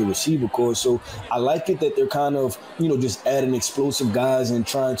as far as the receiver core. So I like it that they're kind of, just adding explosive guys and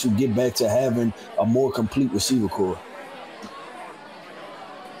trying to get back to having a more complete receiver core.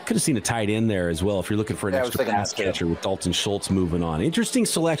 Could have seen a tight end there as well if you're looking for an extra pass catcher with Dalton Schultz moving on. Interesting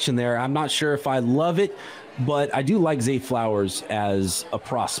selection there. I'm not sure if I love it, but I do like Zay Flowers as a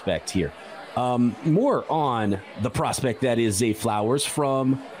prospect here. More on the prospect that is Zay Flowers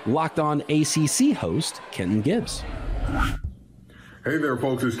from Locked On ACC host Kenton Gibbs. Hey there,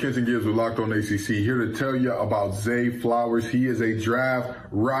 folks. It's Kenton Gibbs with Locked On ACC, here to tell you about Zay Flowers. He is a draft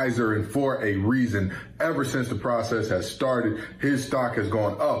riser, and for a reason. Ever since the process has started, his stock has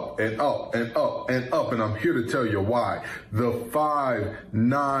gone up and up and up and up, and I'm here to tell you why. The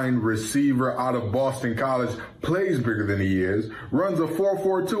 5'9" receiver out of Boston College plays bigger than he is, runs a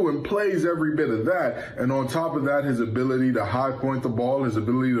 4.42 and plays every bit of that. And on top of that, his ability to high point the ball, his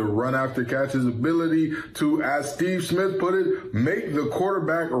ability to run after catch, his ability to, as Steve Smith put it, make the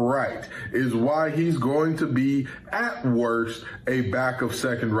quarterback right, is why he's going to be, at worst, a back of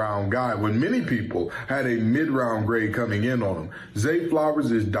second round guy, when many people had a mid-round grade coming in on him. Zay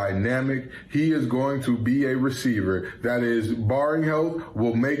Flowers is dynamic. He is going to be a receiver that is, barring health,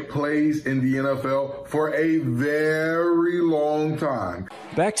 will make plays in the NFL for a very long time.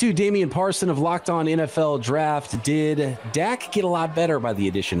 Back to Damian Parson of Locked On NFL Draft. Did Dak get a lot better by the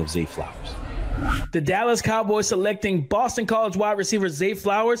addition of Zay Flowers? The Dallas Cowboys selecting Boston College wide receiver Zay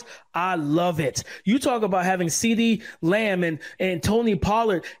Flowers. I love it. You talk about having CeeDee Lamb and Tony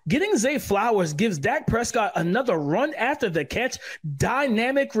Pollard. Getting Zay Flowers gives Dak Prescott another run after the catch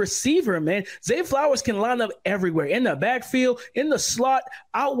dynamic receiver, man. Zay Flowers can line up everywhere, in the backfield, in the slot,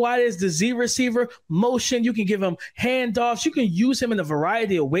 out wide as the Z receiver, motion. You can give him handoffs. You can use him in a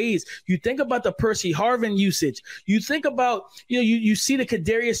variety of ways. You think about the Percy Harvin usage. You think about, you see the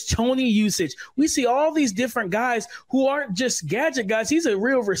Kadarius Toney usage. We see all these different guys who aren't just gadget guys. He's a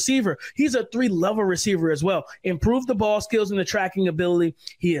real receiver. He's a 3-level receiver as well. Improved the ball skills and the tracking ability.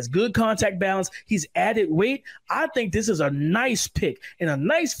 He has good contact balance. He's added weight. I think this is a nice pick and a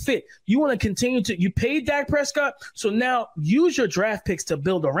nice fit. You want to continue to – you paid Dak Prescott, so now use your draft picks to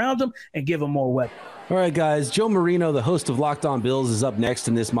build around him and give him more weapons. All right, guys. Joe Marino, the host of Locked On Bills, is up next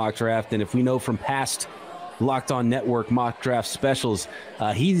in this mock draft. And if we know from past Locked On Network mock draft specials,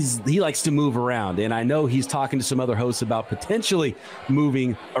 he likes to move around. And I know he's talking to some other hosts about potentially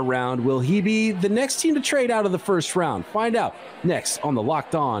moving around. Will he be the next team to trade out of the first round? Find out next on the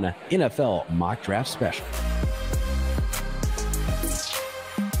Locked On NFL mock draft special.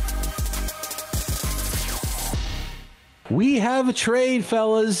 We have a trade,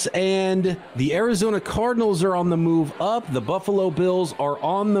 fellas, and the Arizona Cardinals are on the move up. The Buffalo Bills are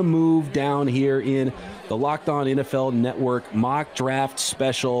on the move down here in the Locked On NFL Network mock draft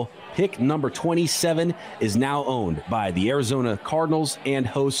special. Pick number 27 is now owned by the Arizona Cardinals and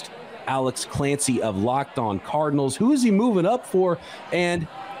host Alex Clancy of Locked On Cardinals. Who is he moving up for, and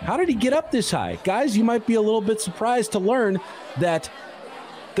how did he get up this high? Guys, you might be a little bit surprised to learn that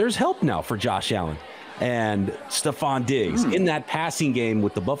there's help now for Josh Allen and Stephon Diggs in that passing game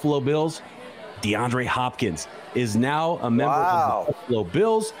with the Buffalo Bills. DeAndre Hopkins is now a member of the Buffalo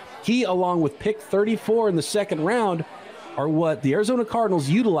Bills. He, along with pick 34 in the second round, are what the Arizona Cardinals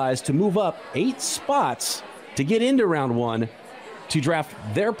utilized to move up 8 spots to get into round 1 to draft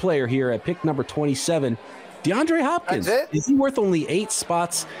their player here at pick number 27. DeAndre Hopkins, is he worth only 8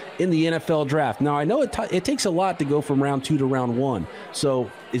 spots in the NFL draft? Now, I know it takes a lot to go from round 2 to round 1.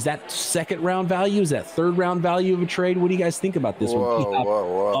 So is that second round value? Is that third round value of a trade? What do you guys think about this one?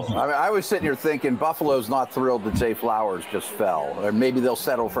 Whoa. I mean, I was sitting here thinking Buffalo's not thrilled that Zay Flowers just fell. Or maybe they'll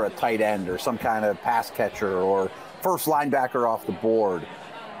settle for a tight end or some kind of pass catcher or first linebacker off the board.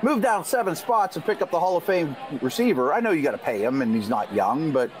 Move down 7 spots and pick up the Hall of Fame receiver. I know you got to pay him and he's not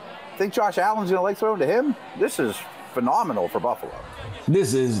young, but think Josh Allen's going to like throwing to him? This is phenomenal for Buffalo.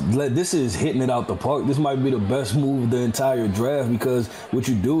 This is hitting it out the park. This might be the best move of the entire draft, because what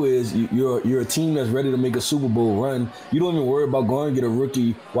you do is you're a team that's ready to make a Super Bowl run. You don't even worry about going and get a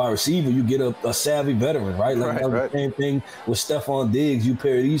rookie wide receiver. You get a savvy veteran, right? Like the same thing with Stephon Diggs. You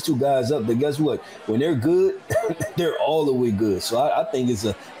pair these two guys up. Then guess what? When they're good, they're all the way good. So I think it's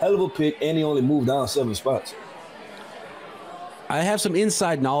a hell of a pick, and he only moved down 7 spots. I have some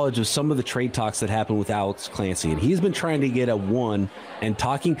inside knowledge of some of the trade talks that happened with Alex Clancy, and he's been trying to get a 1 and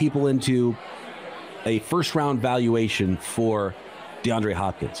talking people into a first-round valuation for DeAndre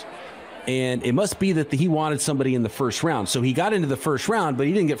Hopkins. And it must be that he wanted somebody in the first round. So he got into the first round, but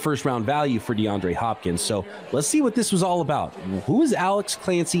he didn't get first-round value for DeAndre Hopkins. So let's see what this was all about. Who is Alex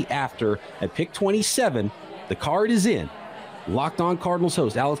Clancy after at pick 27? The card is in. Locked On Cardinals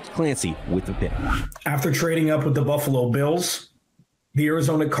host Alex Clancy with the pick. After trading up with the Buffalo Bills, the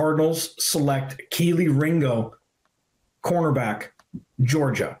Arizona Cardinals select Keely Ringo, cornerback,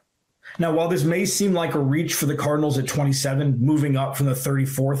 Georgia. Now, while this may seem like a reach for the Cardinals at 27, moving up from the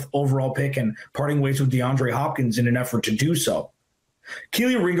 34th overall pick and parting ways with DeAndre Hopkins in an effort to do so,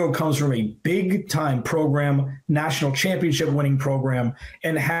 Keely Ringo comes from a big-time program, national championship-winning program,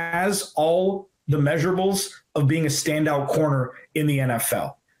 and has all the measurables of being a standout corner in the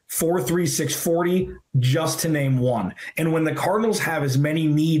NFL. 4.3, 640, just to name one. And when the Cardinals have as many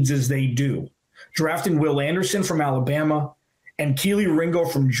needs as they do, drafting Will Anderson from Alabama and Keely Ringo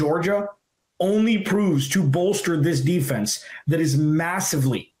from Georgia only proves to bolster this defense that is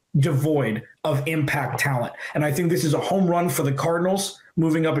massively devoid of impact talent. And I think this is a home run for the Cardinals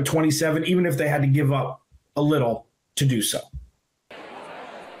moving up at 27, even if they had to give up a little to do so.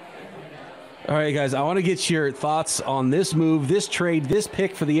 All right, guys, I want to get your thoughts on this move, this trade, this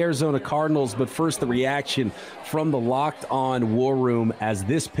pick for the Arizona Cardinals. But first, the reaction from the Locked On War Room as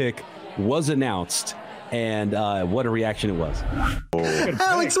this pick was announced, and what a reaction it was.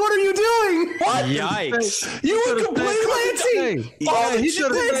 Alex, what are you doing? What? Yikes. You were completely Clancy. Oh, he should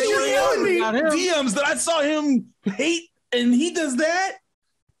have been killing me. DMs that I saw him hate, and he does that.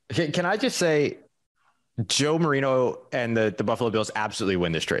 Can I just say, Joe Marino and the Buffalo Bills absolutely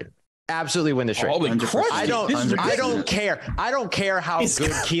win this trade. Absolutely win this trade. I don't care. I don't care how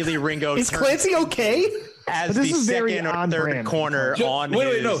good Keely Ringo is. Clancy okay? As the second or third corner on.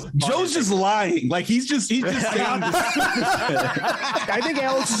 Wait, no. Joe's just lying. Like he's just saying this. I think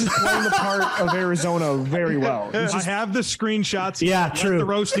Alex is just playing the part of Arizona very well. I have the screenshots. Yeah, true. Let the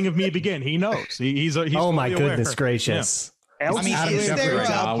roasting of me begin. He knows. He's oh my goodness gracious. Yeah. I mean, is there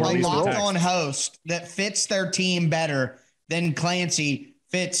a locked-on host that fits their team better than Clancy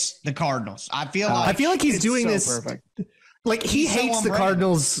fits the Cardinals? I feel like he's doing this. Perfect. Like, he hates the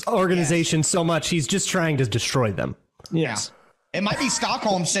Cardinals organization so much, he's just trying to destroy them. Yes. Yeah. It might be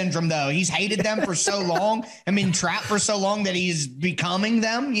Stockholm syndrome, though. He's hated them for so long and been trapped for so long that he's becoming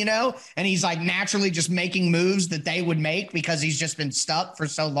them, and he's like naturally just making moves that they would make because he's just been stuck for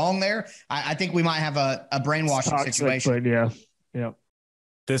so long there. I think we might have a brainwashing situation. Yeah.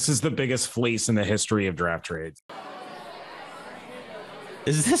 This is the biggest fleece in the history of draft trades.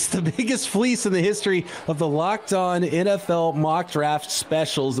 Is this the biggest fleece in the history of the Locked On NFL mock draft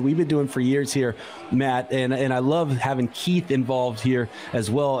specials that we've been doing for years here, Matt? And I love having Keith involved here as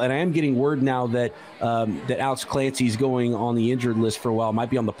well. And I am getting word now that that Alex Clancy's going on the injured list for a while,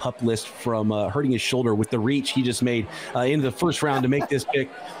 might be on the PUP list from hurting his shoulder with the reach he just made into the first round to make this pick.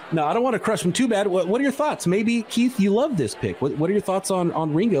 No, I don't want to crush him too bad. What are your thoughts? Maybe, Keith, you love this pick. What are your thoughts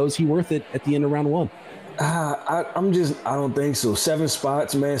on Ringo? Is he worth it at the end of round one? I don't think so. 7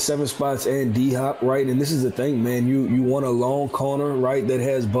 spots, man, 7 spots and D-Hop, right? And this is the thing, man. You want a long corner, right, that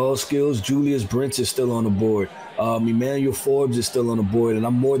has ball skills. Julius Brents is still on the board. Emmanuel Forbes is still on the board, and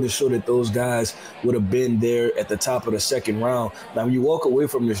I'm more than sure that those guys would have been there at the top of the second round. Now, when you walk away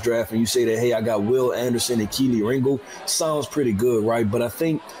from this draft and you say that, hey, I got Will Anderson and Keely Ringo, sounds pretty good, right? But I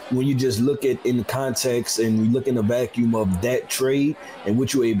think when you just look at in the context and you look in the vacuum of that trade and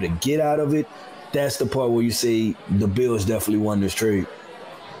what you're able to get out of it, that's the part where you say the Bills definitely won this trade.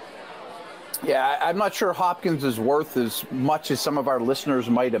 Yeah, I'm not sure Hopkins is worth as much as some of our listeners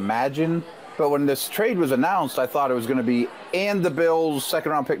might imagine. But when this trade was announced, I thought it was going to be and the Bills'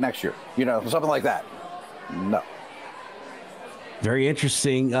 second-round pick next year. Something like that. No. Very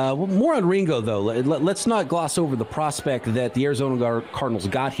interesting. Well, more on Ringo, though. Let's not gloss over the prospect that the Arizona Cardinals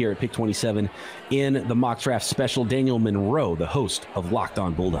got here at pick 27 in the mock draft special. Daniel Monroe, the host of Locked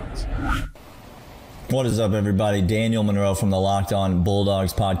On Bulldogs. What is up, everybody? Daniel Monroe from the Locked On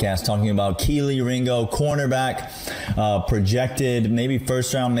Bulldogs podcast, talking about Keely Ringo, cornerback, projected maybe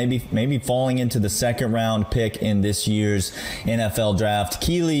first round, maybe falling into the second round pick in this year's NFL draft.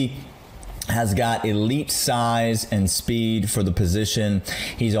 Keely has got elite size and speed for the position.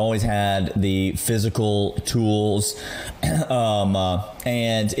 He's always had the physical tools,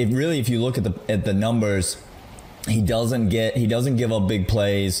 and if you look at the numbers, he doesn't give up big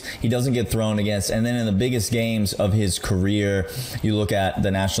plays. He doesn't get thrown against. And then in the biggest games of his career, you look at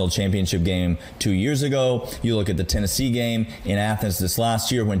the national championship game 2 years ago. You look at the Tennessee game in Athens this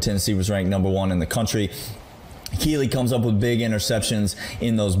last year when Tennessee was ranked number 1 in the country. Keely comes up with big interceptions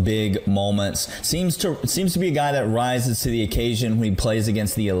in those big moments. Seems to be a guy that rises to the occasion when he plays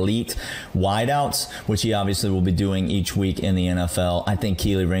against the elite wideouts, which he obviously will be doing each week in the NFL. I think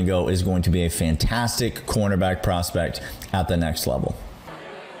Keely Ringo is going to be a fantastic cornerback prospect at the next level.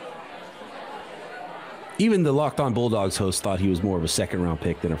 Even the Locked On Bulldogs host thought he was more of a second-round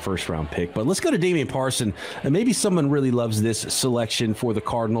pick than a first-round pick. But let's go to Damian Parson. And maybe someone really loves this selection for the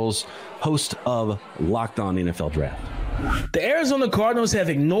Cardinals, host of Locked On NFL Draft. The Arizona Cardinals have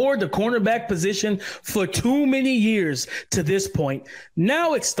ignored the cornerback position for too many years to this point.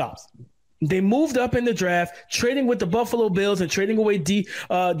 Now it stops. They moved up in the draft, trading with the Buffalo Bills and trading away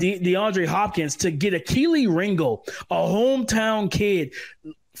DeAndre Hopkins to get a Keely Ringo, a hometown kid,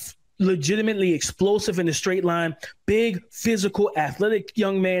 legitimately explosive in the straight line, big, physical, athletic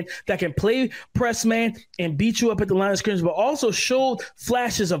young man that can play press man and beat you up at the line of scrimmage, but also showed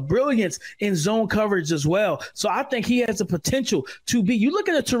flashes of brilliance in zone coverage as well. So I think he has the potential to be. You look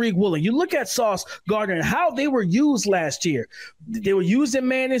at Tariq Woolen, you look at Sauce Gardner and how they were used last year. They were used in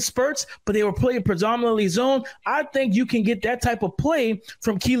man in spurts, but they were playing predominantly zone. I think you can get that type of play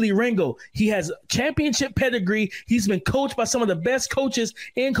from Keely Ringo. He has championship pedigree. He's been coached by some of the best coaches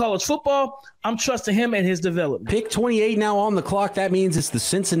in college football. I'm trusting him and his development. Pick 28 now on the clock. That means it's the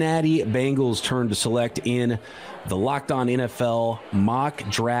Cincinnati Bengals' turn to select in the Locked On NFL mock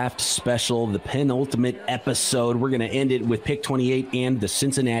draft special, the penultimate episode. We're going to end it with pick 28 and the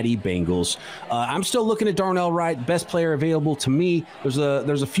Cincinnati Bengals. I'm still looking at Darnell Wright, best player available to me. There's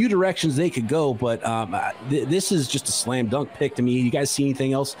a few directions they could go, but this is just a slam dunk pick to me. You guys see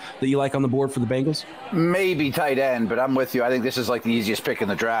anything else that you like on the board for the Bengals? Maybe tight end, but I'm with you. I think this is like the easiest pick in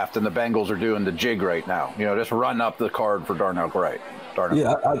the draft, and the Bengals are doing the jig right now. Just run up the card for Darnell Wright.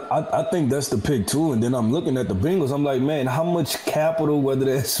 Yeah, I think that's the pick too. And then I'm looking at the Bengals. I'm like, man, how much capital, whether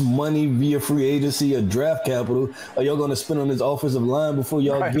that's money via free agency or draft capital, are y'all going to spend on this offensive line before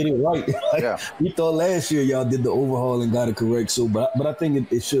y'all get it right? We thought last year y'all did the overhaul and got it correct. So, but I think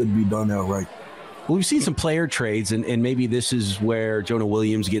it should be Darnell Wright. Well, we've seen some player trades, and maybe this is where Jonah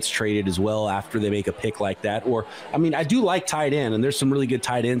Williams gets traded as well after they make a pick like that. Or, I mean, I do like tight end, and there's some really good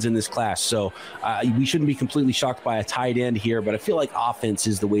tight ends in this class. So we shouldn't be completely shocked by a tight end here, but I feel like offense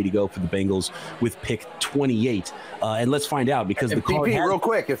is the way to go for the Bengals with pick 28. And let's find out, because the card real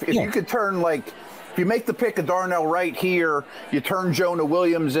quick, if you could turn, like, if you make the pick of Darnell Wright here, you turn Jonah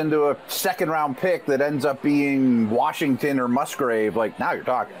Williams into a second-round pick that ends up being Washington or Musgrave, like, now you're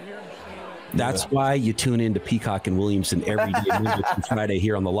talking. That's why you tune in to Peacock and Williamson every day, Monday through Friday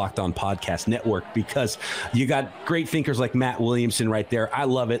here on the Locked On Podcast Network, because you got great thinkers like Matt Williamson right there. I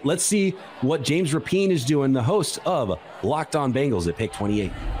love it. Let's see what James Rapien is doing, the host of Locked On Bengals at pick 28.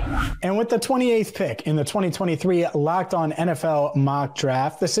 And with the 28th pick in the 2023 Locked On NFL mock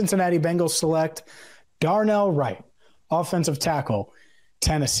draft, the Cincinnati Bengals select Darnell Wright, offensive tackle,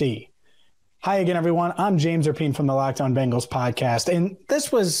 Tennessee. Hi again, everyone. I'm James Rapien from the Locked On Bengals podcast, and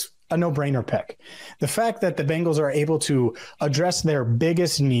this was a no-brainer pick. The fact that the Bengals are able to address their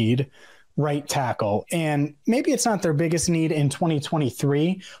biggest need, right tackle, and maybe it's not their biggest need in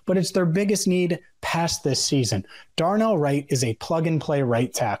 2023, but it's their biggest need past this season. Darnell Wright is a plug-and-play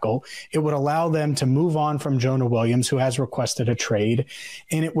right tackle. It would allow them to move on from Jonah Williams, who has requested a trade,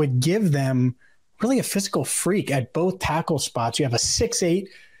 and it would give them really a physical freak at both tackle spots. You have a 6'8"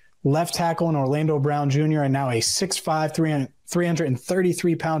 left tackle in Orlando Brown Jr. and now a 6'5",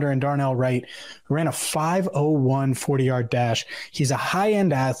 333-pounder in Darnell Wright, who ran a 5.01 40-yard dash. He's a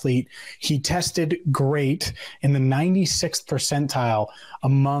high-end athlete. He tested great in the 96th percentile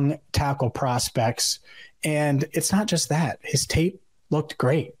among tackle prospects. And it's not just that. His tape looked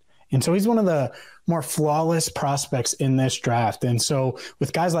great. And so he's one of the more flawless prospects in this draft. And so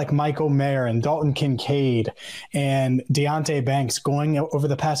with guys like Michael Mayer and Dalton Kincaid and Deonte Banks going over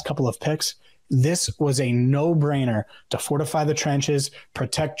the past couple of picks, this was a no-brainer to fortify the trenches,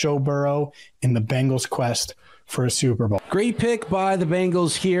 protect Joe Burrow in the Bengals' quest for a Super Bowl. Great pick by the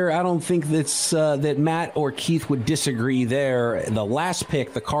Bengals here. I don't think that's that Matt or Keith would disagree there. The last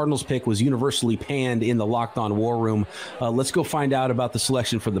pick, the Cardinals pick, was universally panned in the Locked On War Room. Let's go find out about the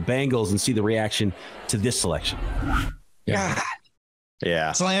selection for the Bengals and see the reaction to this selection.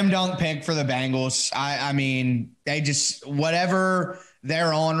 Yeah. Slam dunk pick for the Bengals. I mean, they just, whatever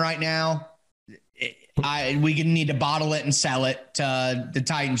they're on right now, we need to bottle it and sell it to the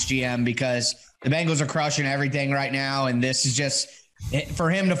Titans GM, because the Bengals are crushing everything right now, and this is just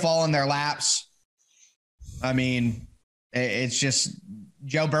for him to fall in their laps. I mean, it's just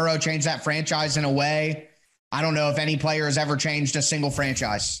Joe Burrow changed that franchise in a way I don't know if any player has ever changed a single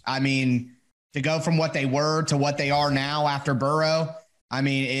franchise. I mean, to go from what they were to what they are now after Burrow, I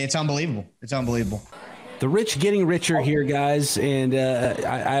mean, it's unbelievable. It's unbelievable. The rich getting richer here, guys, and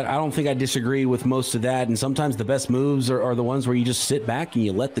I don't think I disagree with most of that. And sometimes the best moves are the ones where you just sit back and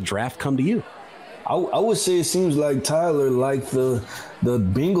you let the draft come to you. I would say it seems like Tyler liked the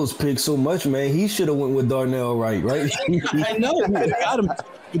Bengals pick so much, man. He should have went with Darnell Wright, right? I know. We got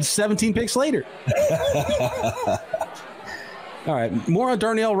him 17 picks later. All right, more on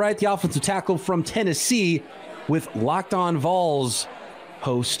Darnell Wright, the offensive tackle from Tennessee, with Locked On Vols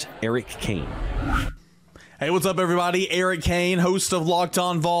host Eric Kane. Hey, what's up, everybody? Eric Kane, host of Locked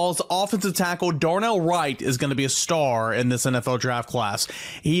On Vols. Offensive tackle Darnell Wright is going to be a star in this NFL draft class.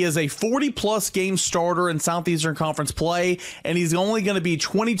 He is a 40-plus game starter in Southeastern Conference play, and he's only going to be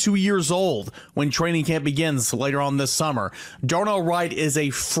 22 years old when training camp begins later on this summer. Darnell Wright is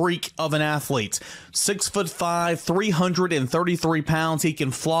a freak of an athlete. 6'5", 333 pounds. He can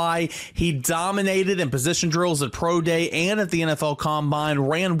fly. He dominated in position drills at Pro Day and at the NFL Combine,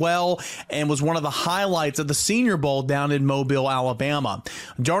 ran well, and was one of the highlights of the Senior Bowl down in Mobile, Alabama.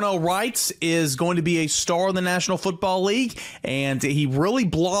 Darnell Wright is going to be a star in the National Football League, and he really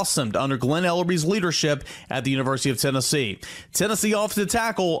blossomed under Glenn Ellerby's leadership at the University of Tennessee. Tennessee offensive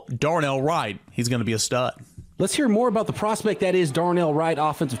tackle Darnell Wright. He's going to be a stud. Let's hear more about the prospect that is Darnell Wright,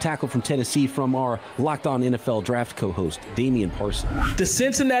 offensive tackle from Tennessee, from our Locked On NFL draft co-host, Damian Parsons. The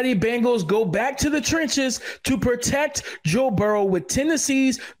Cincinnati Bengals go back to the trenches to protect Joe Burrow with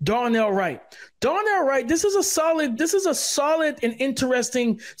Tennessee's Darnell Wright. Darnell Wright, this is a solid and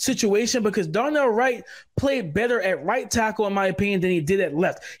interesting situation, because Darnell Wright played better at right tackle, in my opinion, than he did at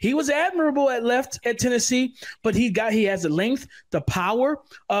left. He was admirable at left at Tennessee, but he has the length, the power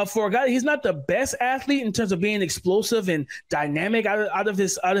for a guy. He's not the best athlete in terms of being explosive and dynamic out of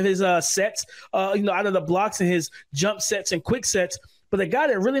his sets, out of the blocks and his jump sets and quick sets. but a guy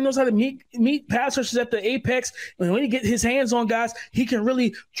that really knows how to meet pass rushers at the apex. And when he gets his hands on guys, he can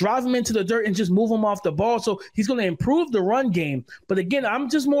really drive them into the dirt and just move them off the ball. So he's going to improve the run game. But again, I'm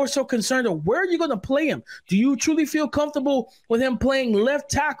just more so concerned of where are you going to play him? Do you truly feel comfortable with him playing left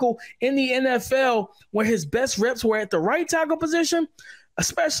tackle in the NFL where his best reps were at the right tackle position,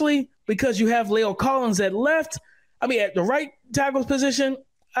 especially because you have Leo Collins at the right tackle position?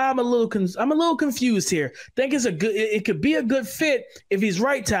 I'm a little confused here. Think it could be a good fit if he's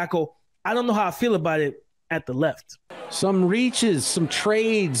right tackle. I don't know how I feel about it at the left. Some reaches, some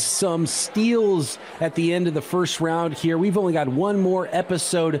trades, some steals at the end of the first round here. We've only got one more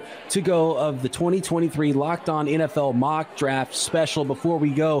episode to go of the 2023 Locked On NFL Mock Draft Special. Before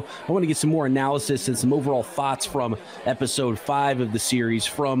we go, I want to get some more analysis and some overall thoughts from episode 5 of the series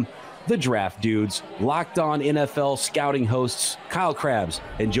from the Draft Dudes, Locked On NFL scouting hosts Kyle Krabs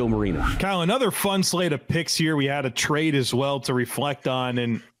and Joe Marino. Kyle, another fun slate of picks here. We had a trade as well to reflect on,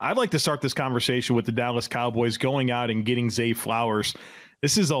 and I'd like to start this conversation with the Dallas Cowboys going out and getting Zay Flowers.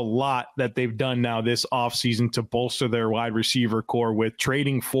 This is a lot that they've done now this offseason to bolster their wide receiver core with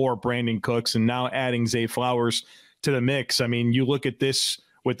trading for Brandon Cooks and now adding Zay Flowers to the mix. I mean, you look at this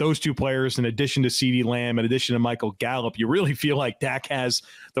with those two players, in addition to CeeDee Lamb, in addition to Michael Gallup, you really feel like Dak has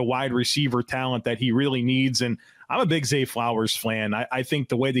the wide receiver talent that he really needs. And I'm a big Zay Flowers fan. I think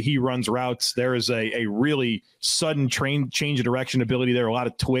the way that he runs routes, there is a really sudden change of direction ability there, a lot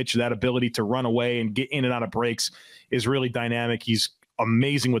of twitch. That ability to run away and get in and out of breaks is really dynamic. He's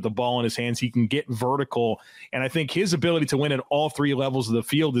amazing with the ball in his hands. He can get vertical. And I think his ability to win at all three levels of the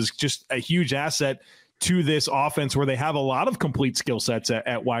field is just a huge asset to this offense where they have a lot of complete skill sets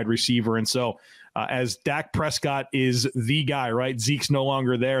at wide receiver. And so as Dak Prescott is the guy, right? Zeke's no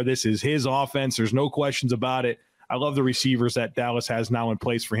longer there. This is his offense. There's no questions about it. I love the receivers that Dallas has now in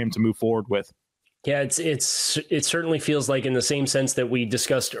place for him to move forward with. Yeah, it certainly feels like, in the same sense that we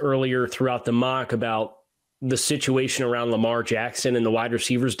discussed earlier throughout the mock about the situation around Lamar Jackson and the wide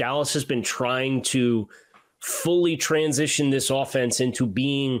receivers, Dallas has been trying to fully transition this offense into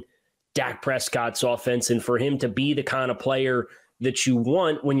being Dak Prescott's offense, and for him to be the kind of player that you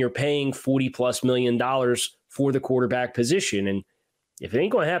want when you're paying $40+ million for the quarterback position. And if it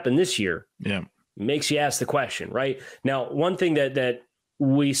ain't going to happen this year, it makes you ask the question, right? Now, one thing that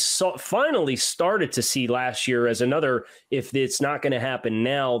we finally started to see last year as another, if it's not going to happen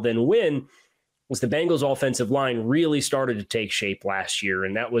now, then when, was the Bengals offensive line really started to take shape last year.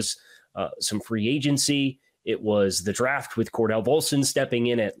 And that was some free agency. It was the draft with Cordell Volson stepping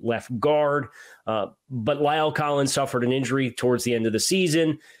in at left guard. But Lyle Collins suffered an injury towards the end of the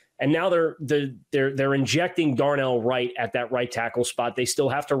season. And now they're injecting Darnell Wright at that right tackle spot. They still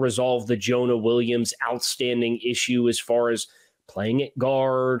have to resolve the Jonah Williams outstanding issue as far as playing at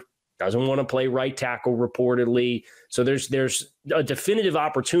guard, doesn't want to play right tackle reportedly. So there's a definitive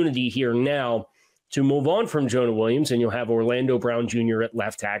opportunity here now to move on from Jonah Williams, and you'll have Orlando Brown Jr. at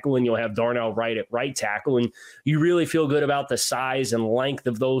left tackle, and you'll have Darnell Wright at right tackle, and you really feel good about the size and length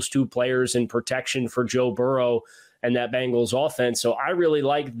of those two players and protection for Joe Burrow and that Bengals offense. So I really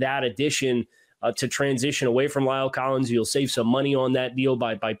like that addition to transition away from Lyle Collins. You'll save some money on that deal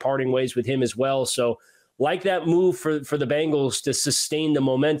by parting ways with him as well. So like that move for the Bengals to sustain the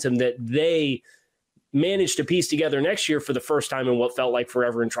momentum that they managed to piece together next year for the first time in what felt like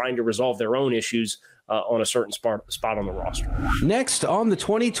forever, and trying to resolve their own issues on a certain spot on the roster. Next on the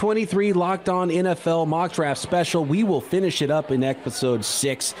 2023 Locked On NFL Mock Draft Special, we will finish it up in episode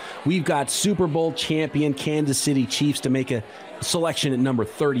 6. We've got Super Bowl champion Kansas City Chiefs to make a selection at number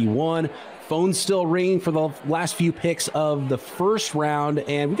 31. Phone's still ringing for the last few picks of the first round,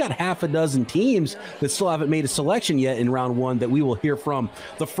 and we got half a dozen teams that still haven't made a selection yet in round 1 that we will hear from.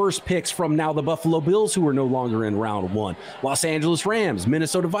 The first picks from now the Buffalo Bills, who are no longer in round 1, Los Angeles Rams,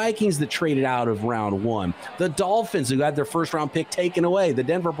 Minnesota Vikings that traded out of round 1, the Dolphins who had their first round pick taken away, the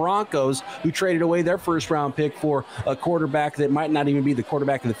Denver Broncos who traded away their first round pick for a quarterback that might not even be the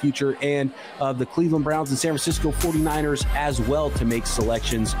quarterback of the future, and the Cleveland Browns and San Francisco 49ers as well to make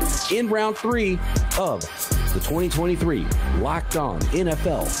selections in round 3 of the 2023 Locked On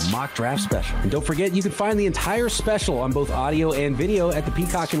NFL Mock Draft Special. And don't forget, you can find the entire special on both audio and video at the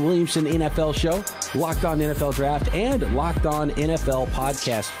Peacock and Williamson NFL Show, Locked On NFL Draft, and Locked On NFL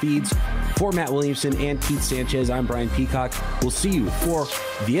podcast feeds. For Matt Williamson and Keith Sanchez, I'm Brian Peacock. We'll see you for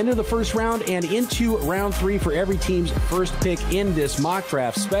the end of the first round and into round 3 for every team's first pick in this Mock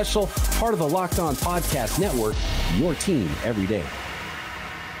Draft Special, part of the Locked On Podcast Network, your team every day.